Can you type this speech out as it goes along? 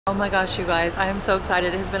Oh my gosh, you guys, I am so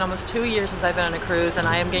excited. It has been almost 2 years since I've been on a cruise, and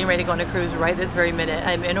I am getting ready to go on a cruise right this very minute.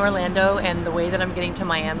 I'm in Orlando, and the way that I'm getting to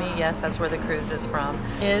Miami, yes, that's where the cruise is from,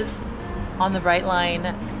 is on the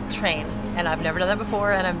Brightline train. And I've never done that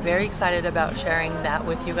before, and I'm very excited about sharing that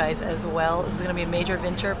with you guys as well. This is gonna be a major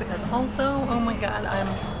adventure because also, oh my God,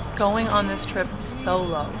 I'm going on this trip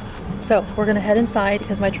solo. So we're gonna head inside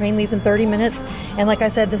because my train leaves in 30 minutes. And like I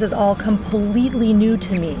said, this is all completely new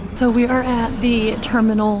to me. So we are at the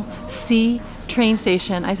Terminal C train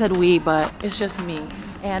station. I said we, but it's just me.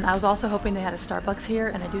 And I was also hoping they had a Starbucks here,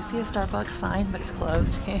 and I do see a Starbucks sign, but it's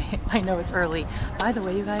closed. I know it's early. By the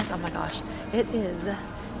way, you guys, oh my gosh, it is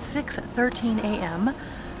 6:13 a.m.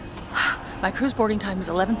 My cruise boarding time is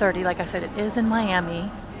 11:30. Like I said, it is in Miami.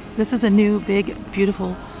 This is the new big,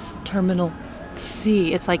 beautiful Terminal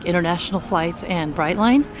C. It's like international flights and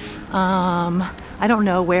Brightline. I don't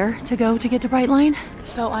know where to go to get to Brightline,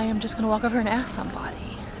 so I am just gonna walk over and ask somebody.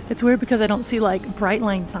 It's weird because I don't see like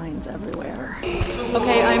Brightline signs everywhere.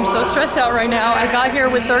 Okay, I'm so stressed out right now. I got here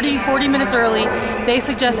with 40 minutes early. They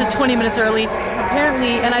suggested 20 minutes early.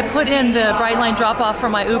 Apparently, and I put in the Brightline drop-off for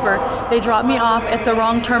my Uber. They dropped me off at the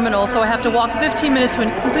wrong terminal, so I have to walk 15 minutes to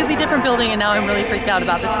a completely different building, and now I'm really freaked out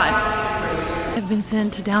about the time. I've been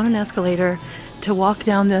sent down an escalator to walk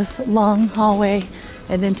down this long hallway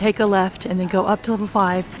and then take a left and then go up to level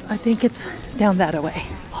 5. I think it's down that way.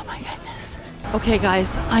 Oh my goodness. Okay guys,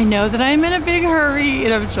 I know that I'm in a big hurry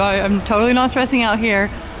and I'm totally not stressing out here.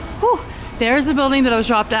 Whew. There's the building that I was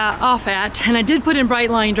dropped off at, and I did put in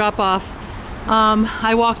Brightline drop off.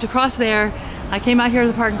 I walked across there. I came out here to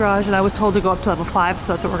the parking garage and I was told to go up to level 5, so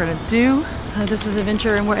that's what we're gonna do. This is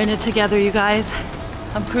adventure and we're in it together, you guys.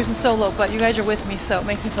 I'm cruising solo, but you guys are with me, so it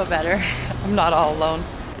makes me feel better. I'm not all alone.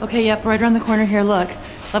 Okay, yep, right around the corner here, look.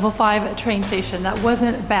 Level 5 train station. That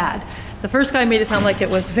wasn't bad. The first guy made it sound like it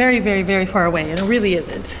was very, very, very far away, and it really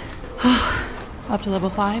isn't. Up to level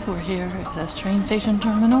 5, we're here at this train station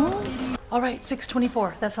terminals. All right,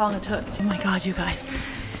 6:24, that's how long it took. Oh my God, you guys.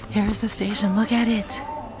 Here's the station, look at it.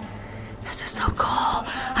 This is so cool.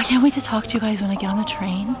 I can't wait to talk to you guys when I get on the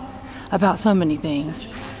train about so many things.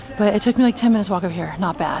 But it took me like 10 minutes to walk over here,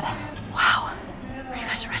 not bad. Wow, are you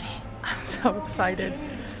guys ready? I'm so excited.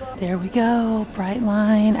 There we go,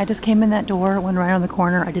 Brightline. I just came in that door, went right on the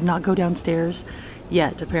corner. I did not go downstairs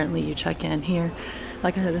yet. Apparently you check in here.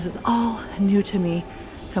 Like I said, this is all new to me,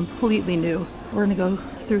 completely new. We're gonna go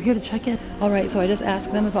through here to check it. All right, so I just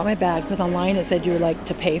asked them about my bag because online it said you were like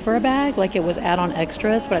to pay for a bag, like it was add-on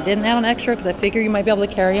extras, but I didn't add on extra because I figure you might be able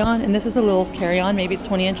to carry on, and this is a little carry-on, maybe it's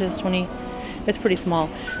 20 inches, it's pretty small.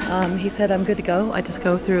 He said I'm good to go. I just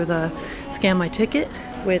go through scan my ticket,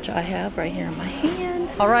 which I have right here in my hand.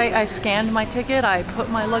 All right, I scanned my ticket. I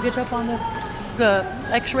put my luggage up on the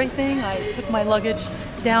x-ray thing. I took my luggage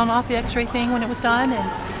down off the x-ray thing when it was done,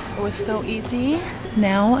 and it was so easy.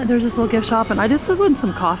 Now there's this little gift shop, and I just want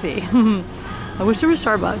some coffee. I wish there was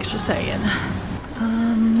Starbucks, just saying.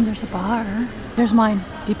 There's a bar. There's mine.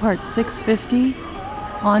 Departs 6:50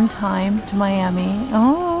 on time to Miami.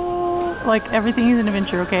 Oh, like everything is an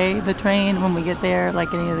adventure, okay? The train, when we get there,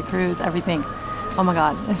 like any of the cruise, everything. Oh my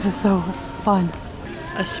God, this is so fun.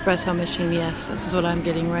 Espresso machine, yes, this is what I'm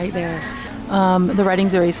getting right there. The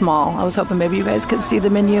writing's very small. I was hoping maybe you guys could see the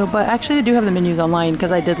menu, but actually they do have the menus online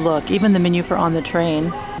because I did look, even the menu for on the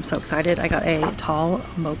train. I'm so excited. I got a tall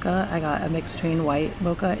mocha. I got a mix between white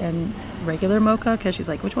mocha and regular mocha because she's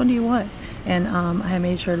like, which one do you want? And I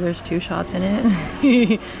made sure there's 2 shots in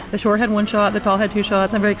it. The short had 1 shot, the tall had 2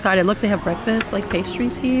 shots. I'm very excited. Look, they have breakfast, like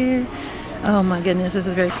pastries here. Oh my goodness, this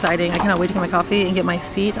is very exciting. I cannot wait to get my coffee and get my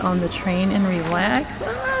seat on the train and relax.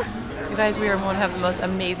 You guys, we are going to have the most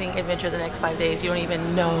amazing adventure the next 5 days. You don't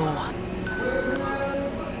even know.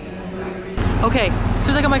 Okay, as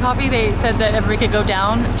soon as I got my coffee, they said that everybody could go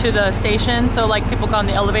down to the station. So like people got on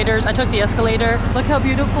the elevators. I took the escalator. Look how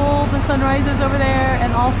beautiful the sunrise is over there.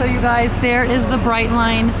 And also, you guys, there is the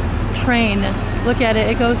Brightline train. Look at it,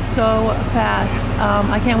 it goes so fast.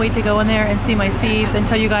 I can't wait to go in there and see my seats and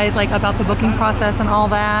tell you guys like about the booking process and all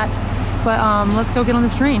that. But let's go get on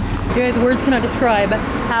this train. You guys, words cannot describe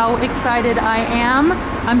how excited I am.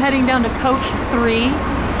 I'm heading down to coach 3.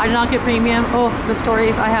 I did not get premium. Oh, the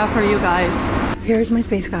stories I have for you guys. Here's my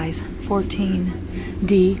space, guys.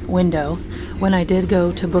 14D window. When I did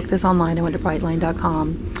go to book this online, I went to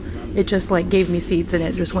brightline.com. It just like gave me seats and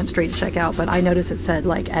it just went straight to checkout, but I noticed it said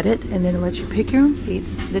like edit, and then it lets you pick your own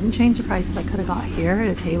seats. Didn't change the prices. I could have got here at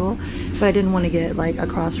a table, but I didn't want to get like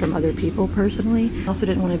across from other people personally. I also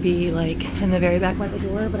didn't want to be like in the very back by the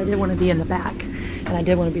door, but I did want to be in the back, and I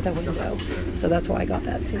did want to be the window, so that's why I got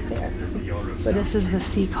that seat there. So this is the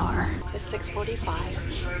C car. It's 6:45.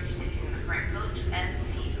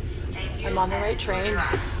 I'm on the right train.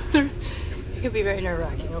 It could be very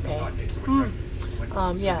nerve-wracking, okay?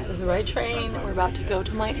 Yeah, the right train. We're about to go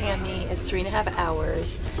to Miami. It's 3.5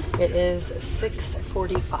 hours. It is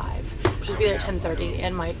 6:45. We should be there at 10:30,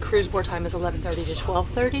 and my cruise board time is 11:30 to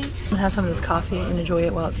 12:30. I'm gonna have some of this coffee and enjoy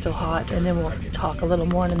it while it's still hot, and then we'll talk a little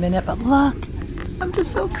more in a minute. But look, I'm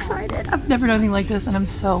just so excited. I've never done anything like this, and I'm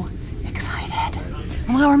so excited.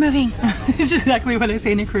 Wow, we're moving. It's exactly what I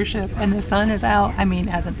say in a cruise ship. And the sun is out. I mean,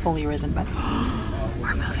 it hasn't fully risen, but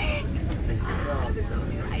we're moving. I'm so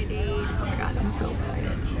excited. Oh my God, I'm so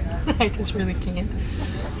excited. I just really can't.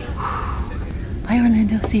 Bye,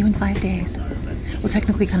 Orlando. See you in 5 days. Well,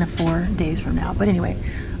 technically kind of 4 days from now. But anyway,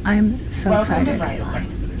 I'm so excited that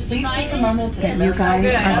you guys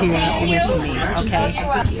are here with me,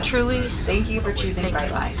 okay? Truly, thank you for choosing Brightline. Thank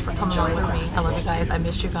you guys for coming along with me. I love you guys. I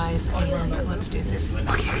miss you guys. And let's do this.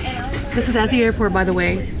 Oh, here it is. This is at the airport, by the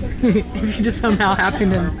way. If you just somehow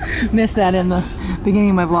happened to miss that in the beginning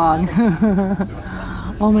of my vlog.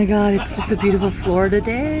 Oh my God, it's such a beautiful Florida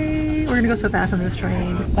day. We're gonna go so fast on this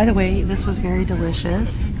train. By the way, this was very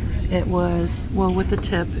delicious. It was, well, with the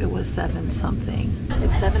tip, it was 7 something.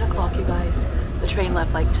 It's 7 o'clock, you guys. The train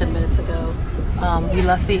left like 10 minutes ago. We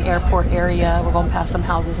left the airport area. We're going past some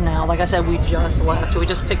houses now. Like I said, we just left. We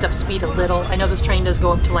just picked up speed a little. I know this train does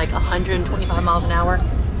go up to like 125 miles an hour.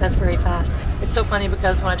 That's very fast. It's so funny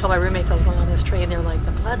because when I told my roommates I was going on this train, they were like,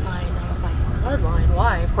 the Bloodline. And I was like, Bloodline?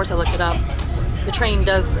 Why? Of course I looked it up. The train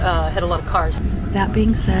does hit a lot of cars. That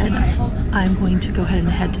being said, I'm going to go ahead and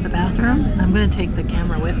head to the bathroom. I'm going to take the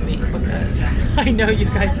camera with me because I know you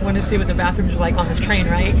guys want to see what the bathrooms are like on this train,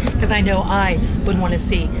 right? Because I know I would want to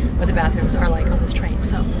see what the bathrooms are like on this train.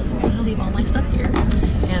 So I'm going to leave all my stuff here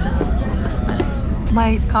and let's go back.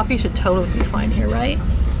 My coffee should totally be fine here, right?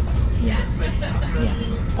 Yeah.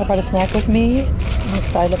 I brought a snack with me. I'm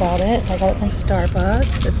excited about it. I got it from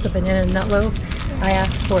Starbucks. It's the banana nut loaf. I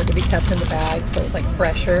asked for it to be kept in the bag so it's like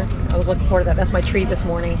fresher. I was looking forward to that. That's my treat this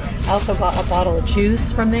morning. I also got a bottle of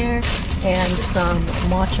juice from there and some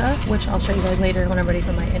matcha, which I'll show you guys later when I'm ready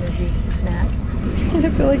for my energy snack.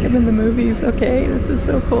 I feel like I'm in the movies. Okay, this is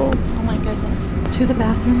so cool. Oh my goodness. To the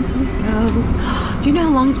bathrooms we go. Do you know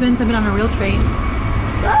how long it's been since I've been on a real train?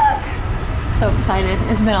 Look! So excited.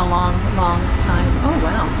 It's been a long, long time. Oh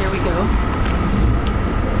wow, here we go.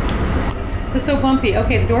 It's so bumpy.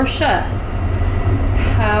 Okay, the door's shut.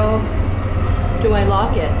 How do I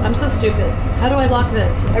lock it? I'm so stupid. How do I lock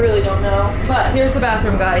this? I really don't know. But here's the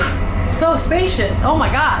bathroom, guys. So spacious. Oh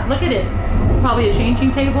my God, look at it. Probably a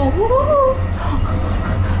changing table. Woo!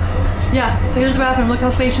 Yeah, so here's the bathroom. Look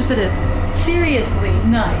how spacious it is. Seriously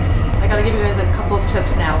nice. I gotta give you guys a couple of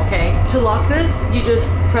tips now, okay? To lock this, you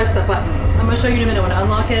just press the button. I'm gonna show you in a minute when to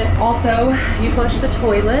unlock it. Also, you flush the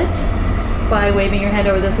toilet by waving your hand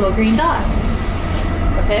over this little green dot.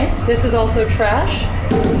 Okay, this is also trash.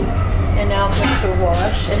 And now I'm going to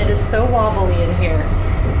wash, and it is so wobbly in here.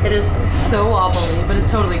 It is so wobbly, but it's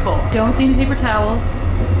totally cool. Don't see any paper towels.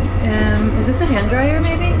 Is this a hand dryer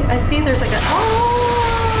maybe? I see there's like a,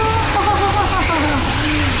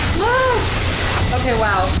 look! Okay,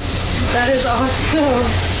 wow. That is awesome.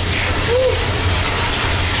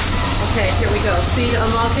 Okay, here we go. See, to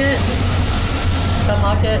unlock it,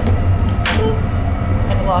 unlock it,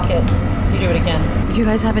 and lock it. You do it again. If you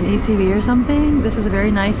guys have an ACV or something, this is a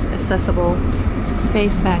very nice, accessible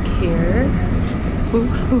space back here. Ooh,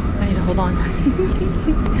 I need to hold on.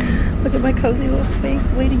 Look at my cozy little space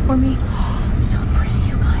waiting for me. Oh, so pretty,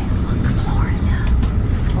 you guys. Look, Florida.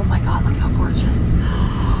 Oh my God, look how gorgeous.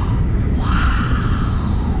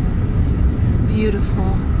 Wow.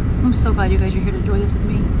 Beautiful. I'm so glad you guys are here to enjoy this with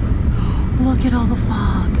me. Look at all the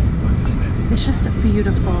fog. It's just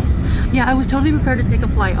beautiful. Yeah, I was totally prepared to take a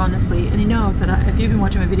flight, honestly. And you know that if you've been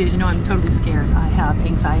watching my videos, you know I'm totally scared. I have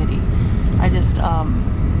anxiety. I just, I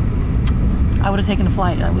would have taken a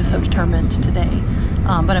flight. I was so determined today.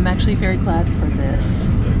 But I'm actually very glad for this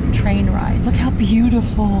train ride. Look how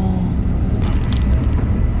beautiful. I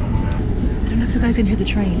don't know if you guys can hear the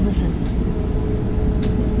train. Listen.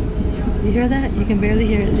 You hear that? You can barely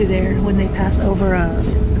hear it through there when they pass over a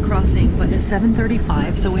crossing, but it's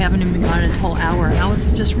 7:35, so we haven't even been gone a whole hour. And I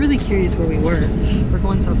was just really curious where we were. We're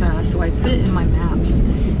going so fast, so I put it in my maps.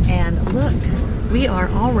 And look, we are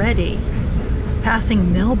already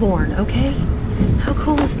passing Melbourne, okay? How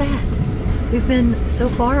cool is that? We've been so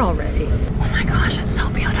far already. Oh my gosh, it's so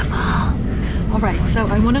beautiful. All right, so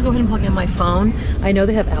I want to go ahead and plug in my phone. I know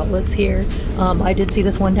they have outlets here. I did see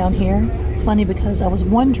this one down here. It's funny because I was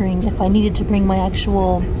wondering if I needed to bring my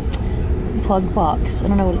actual plug box. I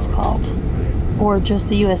don't know what it's called. Or just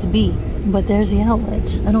the USB. But there's the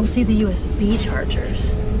outlet. I don't see the USB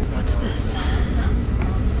chargers. What's this?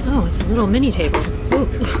 Oh, it's a little mini table. Ooh,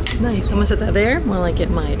 nice. I'm gonna set that there while I get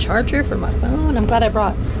my charger for my phone. I'm glad I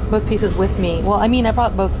brought both pieces with me. Well, I mean, I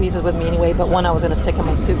brought both pieces with me anyway, but one I was gonna stick in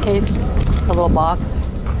my suitcase, a little box.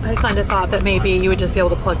 I kind of thought that maybe you would just be able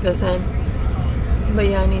to plug this in. But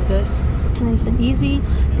yeah, I need this. Nice and easy.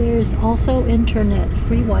 There's also internet,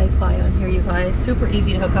 free Wi-Fi on here, you guys. Super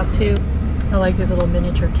easy to hook up to. I like these little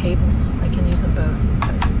miniature tables. I can use them both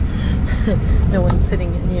because no one's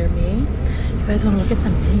sitting near me. You guys want to look at the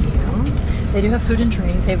menu? They do have food and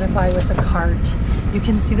drink. They would buy with a cart. You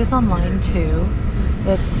can see this online too.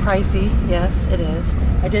 It's pricey, yes it is.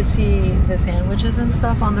 I did see the sandwiches and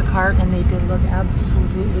stuff on the cart and they did look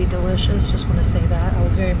absolutely delicious. Just want to say that. I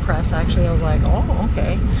was very impressed actually. I was like, oh,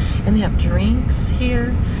 okay. And they have drinks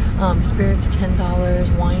here. Spirits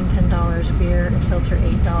 $10, wine $10, beer and seltzer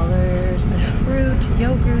 $8. There's fruit,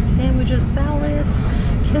 yogurt, sandwiches, salads,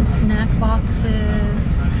 kids snack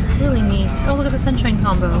boxes. Really neat. Oh, look at the sunshine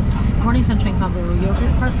combo. Morning sunshine combo,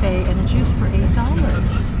 yogurt parfait and a juice for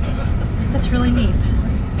 $8. That's really neat.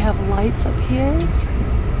 We have lights up here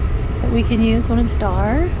that we can use when it's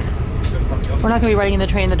dark. We're not going to be riding in the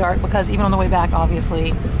train in the dark because even on the way back,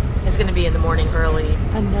 obviously, it's going to be in the morning early.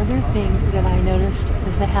 Another thing that I noticed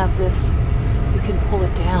is they have this, you can pull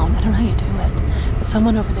it down. I don't know how you do it, but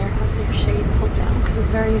someone over there has their shade pulled down because it's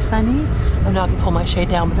very sunny. I'm not going to pull my shade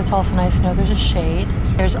down, but it's also nice to know there's a shade.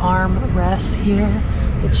 There's arm rests here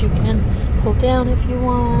that you can pull down if you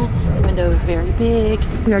want. The window is very big.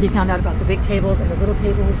 We already found out about the big tables and the little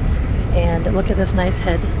tables. And look at this nice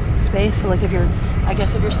head space. So like if you're, I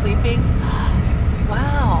guess if you're sleeping,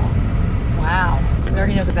 wow, wow. We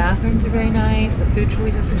already know the bathrooms are very nice. The food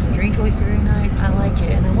choices and the drink choices are very nice. I like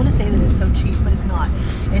it. And I want to say that it's so cheap, but it's not.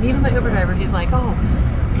 And even my Uber driver, he's like, oh,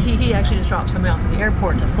 he actually just dropped somebody off at the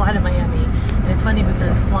airport to fly to Miami. And it's funny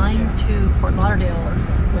because flying to Fort Lauderdale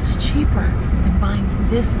was cheaper than buying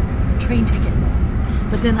this train ticket.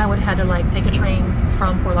 But then I would have had to like take a train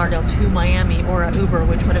from Fort Lauderdale to Miami or an Uber,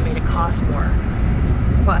 which would have made it cost more.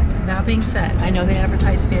 But that being said, I know they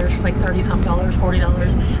advertise fares for like $30-something,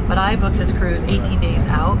 $40, but I booked this cruise 18 days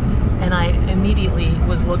out and I immediately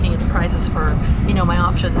was looking at the prices for, you know, my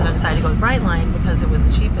options, and I decided to go with Brightline because it was the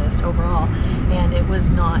cheapest overall, and it was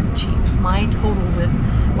not cheap. My total with,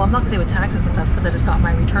 well, I'm not gonna say with taxes and stuff because I just got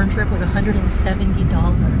my return trip, was $170.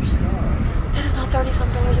 That is not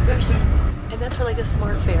 $30-something a person. And that's for like a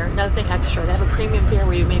smart fare. Another thing extra, they have a premium fare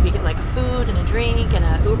where you maybe get like a food and a drink and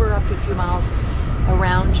an Uber up to a few miles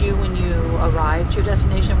around you when you arrive to your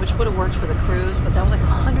destination, which would have worked for the cruise, but that was like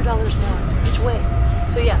 $100 more each way.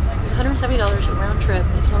 So yeah, it was $170 a round trip.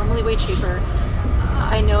 It's normally way cheaper.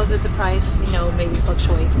 I know that the price, you know, maybe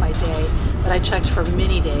fluctuates by day, but I checked for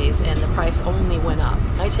many days and the price only went up.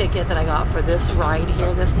 My ticket that I got for this ride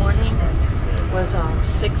here this morning was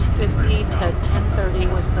 $6.50 to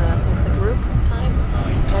 $10.30 was the group time,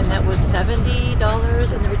 and that was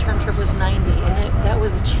 $70, and the return trip was $90, and that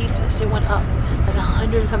was the cheapest. It went up like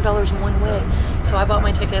 $100 and some one way. So I bought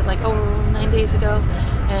my ticket like 9 days ago,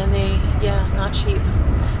 and yeah, not cheap.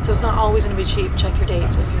 So it's not always going to be cheap. Check your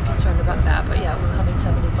dates if you're concerned about that. But yeah, it was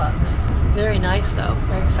 $170. Very nice though.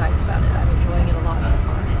 Very excited about it. I'm enjoying it a lot so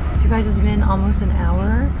far. So you guys, it's been almost an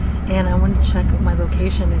hour. And I wanted to check my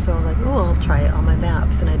location, and so I was like, oh, I'll try it on my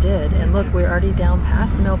maps, and I did. And look, we're already down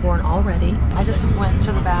past Melbourne already. I just went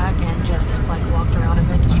to the back and just like walked around a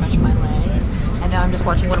bit to stretch my legs. And now I'm just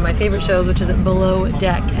watching one of my favorite shows, which is Below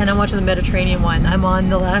Deck. And I'm watching the Mediterranean one. I'm on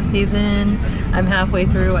the last season. I'm halfway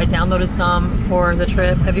through. I downloaded some for the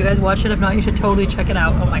trip. Have you guys watched it? If not, you should totally check it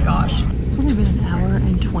out. Oh my gosh. It's only been an hour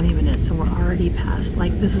and 20 minutes, and we're already past,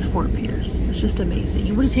 like, this is Fort Pierce. It's just amazing.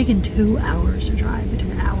 It would have taken 2 hours to drive. It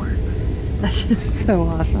took an hour. That's just so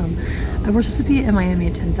awesome. We're supposed to be in Miami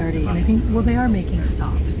at 10:30, and I think, well, they are making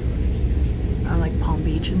stops. Like Palm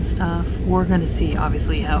Beach and stuff. We're gonna see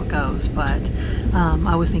obviously how it goes, but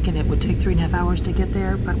I was thinking it would take 3.5 hours to get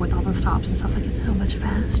there, but with all the stops and stuff, like, it's so much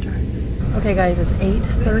faster. Okay guys, it's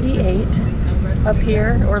 8:38 up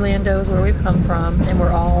here. Orlando is where we've come from, and we're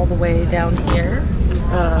all the way down here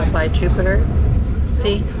by Jupiter.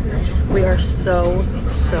 See, we are so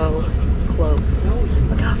close.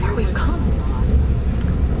 Look how far we've come.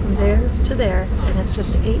 From there to there, and it's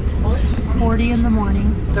just 8:40 in the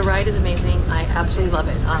morning. The ride is amazing. I absolutely love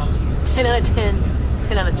it. 10 out of 10,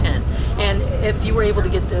 10 out of 10. And if you were able to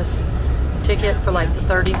get this ticket for like the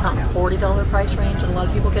 $30-something, $40 price range, and a lot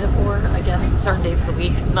of people get it for, I guess, certain days of the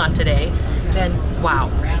week, not today, then wow.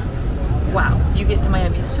 Wow, you get to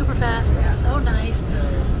Miami super fast. It's so nice.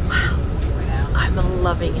 Wow, I'm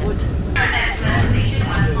loving it. Our next destination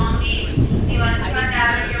was Palm Beach. If you'd like to run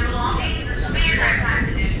down your belongings, this will be your correct time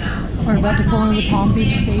to do so. We're about to pull into the Palm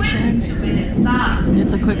Beach station.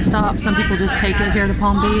 It's a quick stop. Some people just take it here to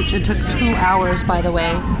Palm Beach. It took 2 hours, by the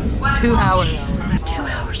way. 2 hours. 2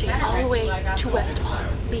 hours to get all the way to West Palm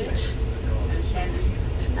Beach.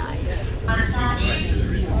 It's nice.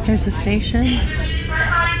 Here's the station.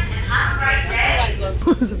 It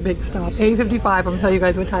was a big stop. 8:55. I'm gonna tell you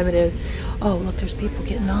guys what time it is. Oh, look, there's people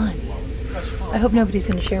getting on. I hope nobody's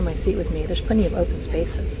gonna share my seat with me. There's plenty of open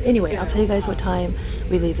spaces. Anyway, I'll tell you guys what time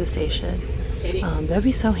we leave the station. That'd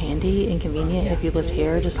be so handy and convenient if you lived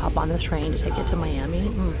here. Just hop on this train to take it to Miami.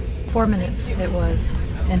 4 minutes it was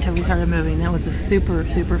until we started moving. That was a super,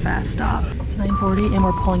 super fast stop. It's 9:40 and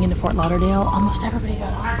we're pulling into Fort Lauderdale. Almost everybody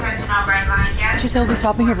got off. She said we'll be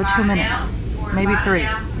stopping here for 2 minutes, maybe 3.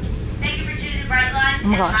 Oh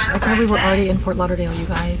my gosh, I can't believe we're already in Fort Lauderdale, you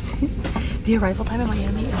guys. The arrival time in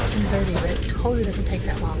Miami is 10:30, but it totally doesn't take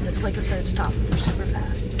that long. It's like the third stop. They're super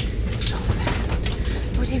fast. It's so fast.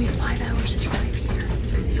 It would take me 5 hours to drive here.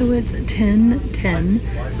 So it's 10:10.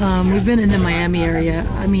 We've been in the Miami area.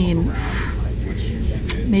 I mean,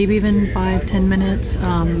 maybe even 5-10 minutes.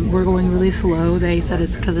 We're going really slow. They said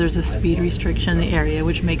it's because there's a speed restriction in the area,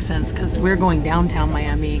 which makes sense because we're going downtown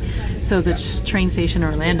Miami. So the train station in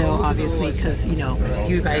Orlando, obviously, because you know,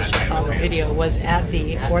 you guys just saw this video, was at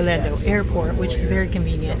the Orlando airport, which is very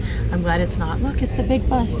convenient. I'm glad it's not. Look, it's the big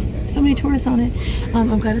bus. So many tourists on it.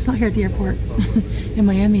 I'm glad it's not here at the airport in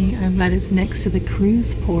Miami. I'm glad it's next to the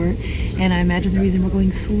cruise port. And I imagine the reason we're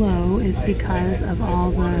going slow is because of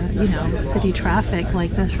all the, you know, city traffic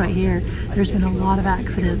like this right here. There's been a lot of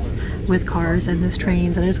accidents with cars and this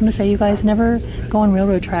trains. And I just want to say, you guys, never go on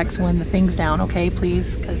railroad tracks when the thing's down, okay,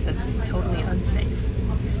 please, because it's totally unsafe.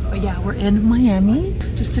 But yeah, we're in Miami,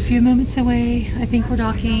 just a few minutes away. I think we're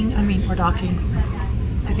docking. I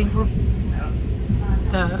think we're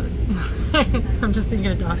I'm just thinking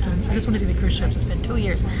of docking. I just want to see the cruise ships. It's been 2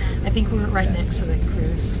 years. I think we're right next to the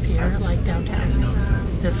cruise pier, like downtown,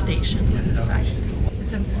 this station.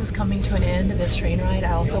 Since this is coming to an end, this train ride,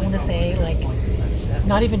 I also want to say, like,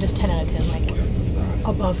 not even just 10 out of 10, like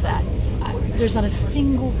above that. There's not a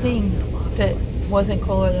single thing that wasn't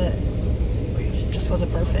cool or that just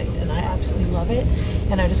wasn't perfect, and I absolutely love it.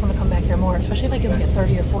 And I just want to come back here more, especially if I get like a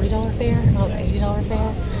 $30 or $40 fare, not an $80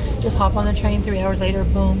 fare. Just hop on the train, 3 hours later,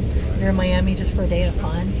 boom, you're in Miami just for a day of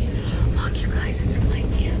fun. Look, you guys, it's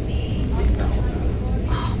Miami.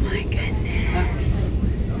 Oh my goodness.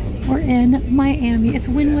 We're in Miami. It's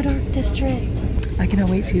Wynwood Art District. I cannot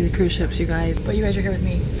wait to see the cruise ships, you guys. But you guys are here with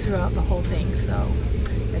me throughout the whole thing, so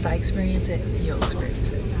as I experience it, you'll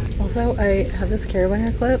experience it. Also, I have this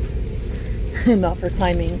carabiner clip, not for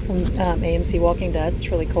climbing, from AMC Walking Dead.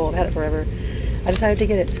 It's really cool. I've had it forever. I decided to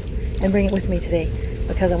get it and bring it with me today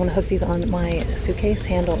because I want to hook these on my suitcase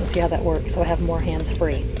handle and see how that works, so I have more hands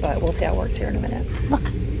free. But we'll see how it works here in a minute. Look,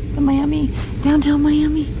 the Miami, downtown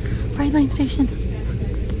Miami, Brightline station.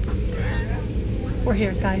 We're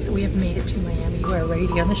here, guys. We have made it to Miami. We are ready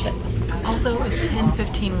to get on the ship. Also, it's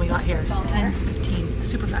 10:15 when we got here. 10:15,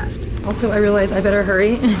 super fast. Also, I realized I better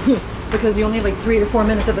hurry because you only have like 3 or 4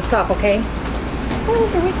 minutes at the stop, okay? Oh,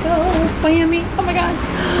 here we go. Miami. Oh my God.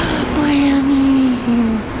 Miami.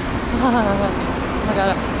 Oh my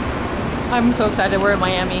God. I'm so excited. We're in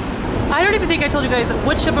Miami. I don't even think I told you guys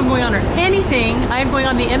what ship I'm going on or anything. I am going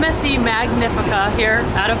on the MSC Magnifica here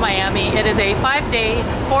out of Miami. It is a 5-day,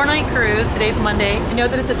 4-night cruise. Today's Monday. I know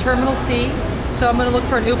that it's at Terminal C, so I'm gonna look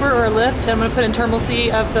for an Uber or a Lyft, and I'm gonna put in Terminal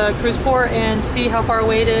C of the cruise port and see how far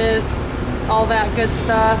away it is, all that good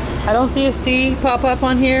stuff. I don't see a C pop up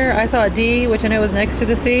on here. I saw a D, which I know is next to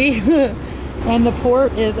the C. And the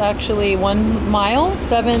port is actually 1 mile,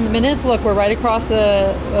 7 minutes. Look, we're right across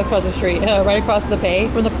the street, right across the bay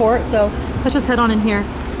from the port. So let's just head on in here,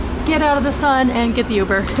 get out of the sun, and get the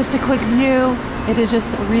Uber. Just a quick view. It is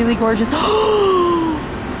just really gorgeous. Oh,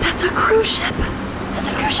 that's a cruise ship. That's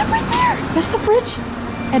a cruise ship right there. That's the bridge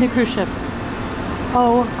and a cruise ship.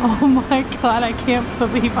 Oh my God, I can't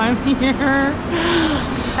believe I'm here.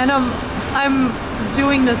 And I'm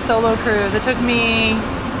doing this solo cruise. It took me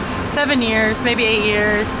 7 years, maybe 8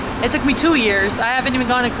 years. It took me 2 years. I haven't even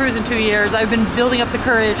gone on a cruise in 2 years. I've been building up the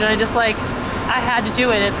courage, and I had to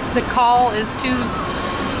do it. The call is too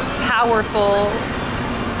powerful.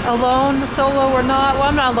 Alone, solo or not. Well,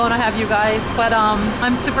 I'm not alone, I have you guys, but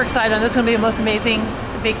I'm super excited. This is gonna be the most amazing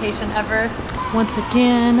vacation ever. Once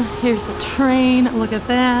again, here's the train. Look at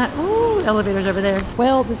that. Ooh, elevators over there.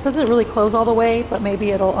 Well, this doesn't really close all the way, but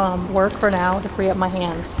maybe it'll work for now to free up my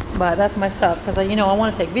hands. But that's my stuff, because I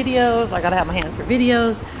want to take videos. I gotta have my hands for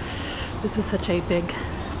videos. This is such a big,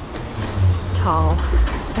 tall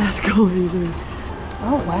escalator.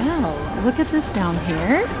 Oh wow, look at this down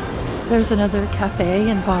here. There's another cafe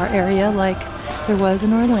and bar area like there was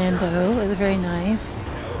in Orlando. It was very nice.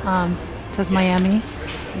 It says Miami.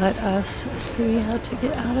 Let us see how to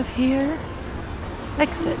get out of here.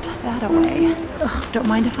 Exit that away. Ugh, don't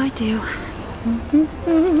mind if I do.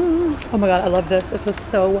 Oh my god, I love this. This was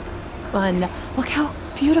so fun. Look how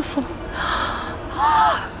beautiful.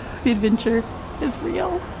 The adventure is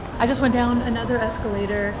real. I just went down another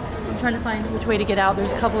escalator. I'm trying to find which way to get out.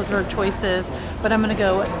 There's a couple of different choices, but I'm gonna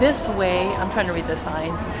go this way. I'm trying to read the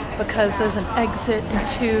signs because there's an exit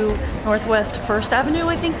to Northwest 1st Avenue,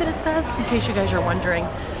 I think that it says, in case you guys are wondering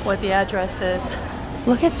what the address is.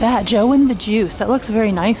 Look at that, Joe and the Juice. That looks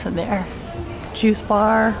very nice in there. Juice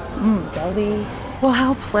bar, deli. Well,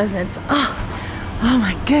 how pleasant. Oh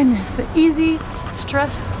my goodness, the easy,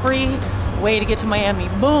 stress-free way to get to Miami.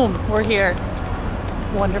 Boom, we're here.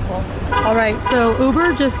 Wonderful. All right, so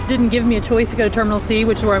Uber just didn't give me a choice to go to Terminal C,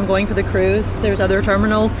 which is where I'm going for the cruise. There's other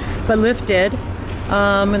terminals, but Lyft did.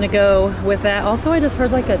 I'm gonna go with that. Also, I just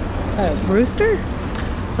heard like a rooster.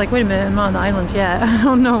 It's like, wait a minute, I'm not on the islands yet. I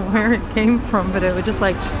don't know where it came from, but it was just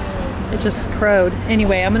like, it just crowed.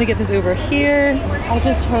 Anyway, I'm gonna get this Uber here. I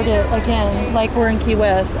just heard it again, like we're in Key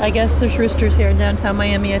West. I guess there's roosters here in downtown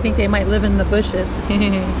Miami. I think they might live in the bushes.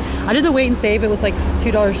 I did the wait and save. It was like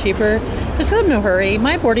 $2 cheaper. Just 'cause I'm in no hurry.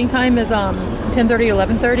 My boarding time is 10:30 to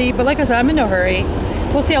 11:30, but like I said, I'm in no hurry.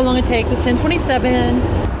 We'll see how long it takes. It's 10:27.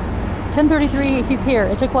 10:33, he's here.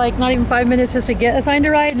 It took like not even 5 minutes just to get assigned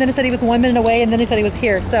a ride, and then it said he was 1 minute away, and then he said he was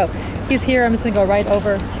here. So he's here. I'm just gonna go right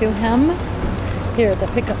over to him here at the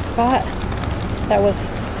pickup spot. That was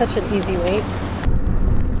such an easy wait.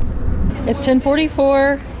 It's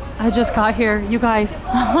 10:44. I just got here, you guys.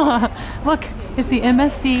 Look, it's the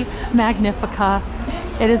MSC Magnifica.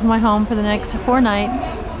 It is my home for the next 4 nights,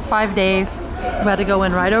 5 days. I'm about to go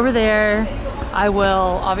in right over there. I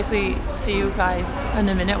will obviously see you guys in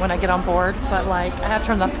a minute when I get on board, but like I have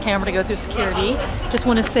turned off the camera to go through security. Just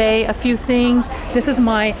want to say a few things. This is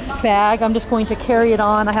my bag. I'm just going to carry it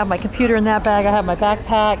on. I have my computer in that bag. I have my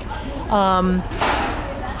backpack.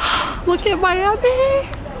 Look at Miami.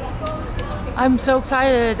 I'm so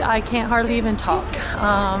excited. I can't hardly even talk.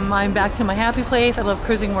 I'm back to my happy place. I love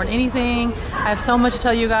cruising more than anything. I have so much to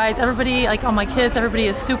tell you guys. Everybody, like all my kids, everybody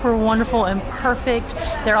is super wonderful and perfect.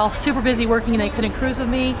 They're all super busy working and they couldn't cruise with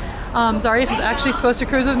me. Zarius was actually supposed to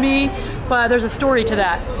cruise with me, but there's a story to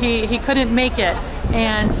that. He couldn't make it,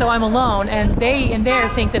 and so I'm alone, and they in there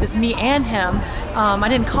think that it's me and him. I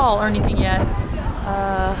didn't call or anything yet.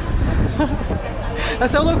 A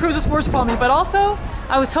solo cruise was forced upon me, but also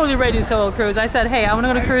I was totally ready to solo cruise. I said, hey, I want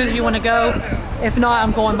to go to cruise. You want to go? If not,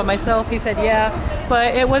 I'm going by myself. He said, yeah,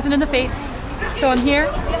 but it wasn't in the fates. So I'm here,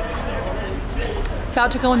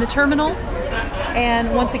 about to go in the terminal.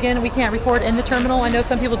 And once again, we can't record in the terminal. I know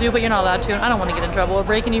some people do, but you're not allowed to. I don't want to get in trouble or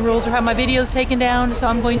break any rules or have my videos taken down. So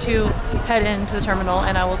I'm going to head into the terminal,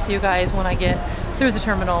 and I will see you guys when I get through the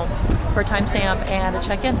terminal for a timestamp and a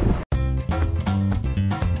check-in.